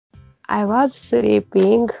I was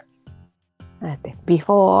sleeping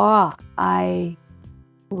before I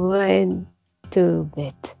went to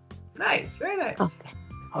bed. Nice, very nice. Okay.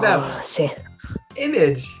 Now, see.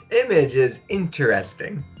 image is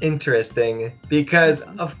interesting because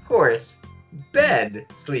of course bed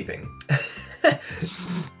sleeping.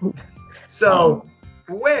 So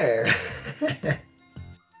where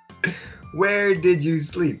did you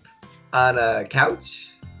sleep? On a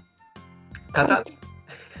couch? Tatami?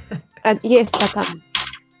 Yes, tatami.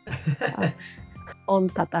 On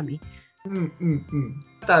tatami.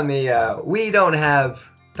 Tatami, we don't have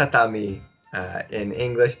tatami in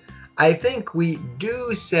English. I think we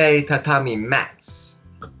do say tatami mats.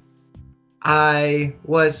 I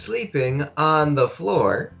was sleeping on the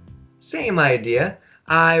floor. Same idea.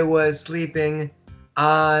 I was sleeping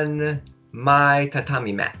on my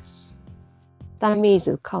tatami mats. Tatami is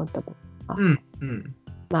countable.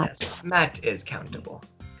 Mat. Yes, mat is countable.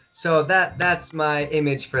 So that's my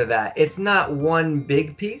image for that. It's not one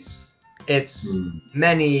big piece. It's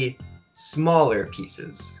many smaller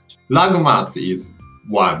pieces. Rug mat is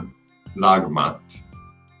one rug mat.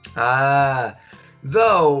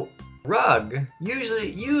 Though rug,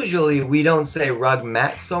 usually we don't say rug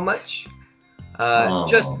mat so much.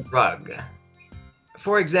 Just rug.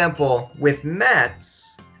 For example, with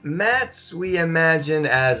mats we imagine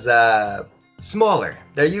as smaller.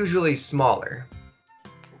 They're usually smaller.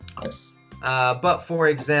 Yes. But for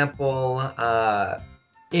example,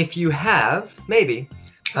 if you have, maybe,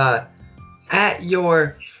 at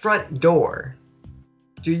your front door,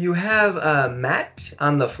 do you have a mat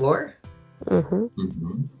on the floor?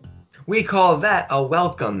 We call that a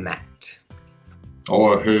welcome mat.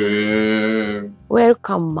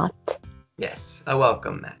 Welcome mat. Yes, a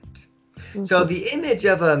welcome mat. So the image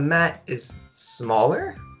of a mat is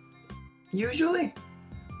smaller, usually.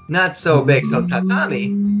 Not so big. So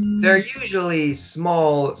tatami, they're usually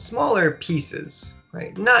smaller pieces,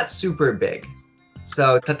 right? Not super big.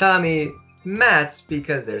 So tatami mats,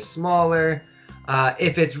 because they're smaller.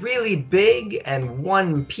 If it's really big and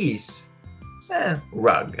one piece,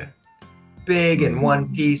 rug. Big and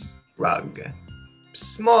one piece, rug.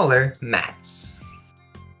 Smaller mats.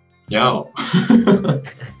 Yeah.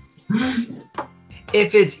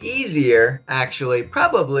 If it's easier, actually,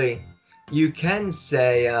 probably you can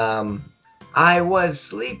say, I was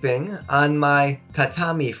sleeping on my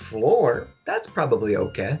tatami floor. That's probably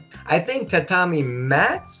okay. I think tatami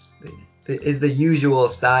mats is the usual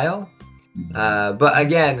style. But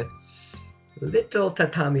again, little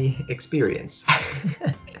tatami experience.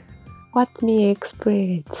 What me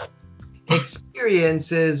experience?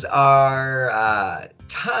 Experiences are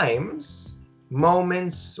times,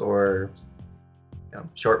 moments, or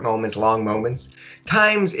short moments, long moments,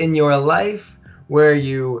 times in your life where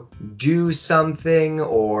you do something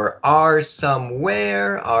or are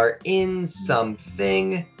somewhere, are in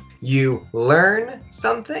something, you learn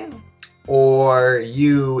something, or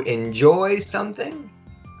you enjoy something.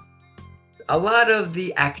 A lot of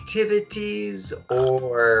the activities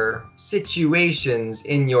or situations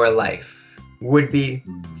in your life would be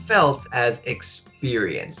felt as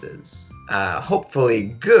experiences.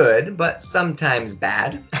 Hopefully good, but sometimes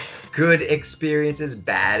bad. Good experiences,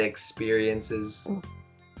 bad experiences.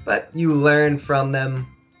 But you learn from them,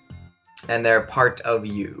 and they're part of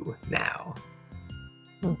you now.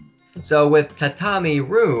 So with tatami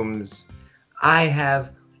rooms, I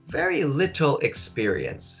have very little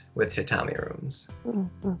experience with tatami rooms.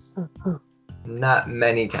 Not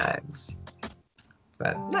many times.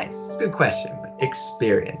 But nice, it's a good question.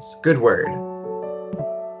 Experience, good word.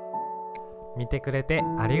 見てくれて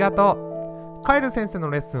ありがとう。カイル先生の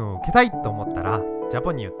レッスンを受けたいと思ったらジャ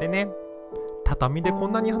ポに言ってね。畳でこ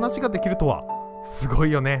んなに話ができるとはすご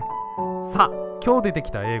いよね。さあ、今日出て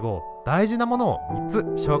きた英語、大事なものを3つ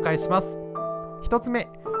紹介します。1つ目、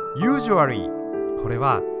usually。これ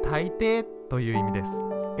は大抵という意味です。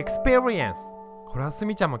experience。これはス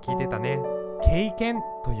ミちゃんも聞いてたね。経験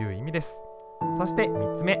という意味です。そして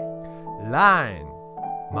3つ目、learn。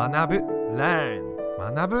学ぶ、learn。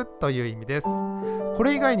学ぶという意味です。こ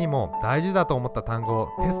れ以外にも大事だと思った単語を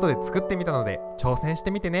テストで作ってみたので挑戦して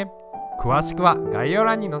みてね。詳しくは概要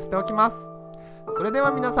欄に載せておきます。それで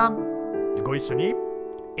は皆さん、ご一緒に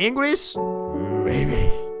English!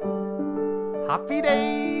 Happy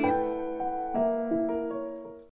day!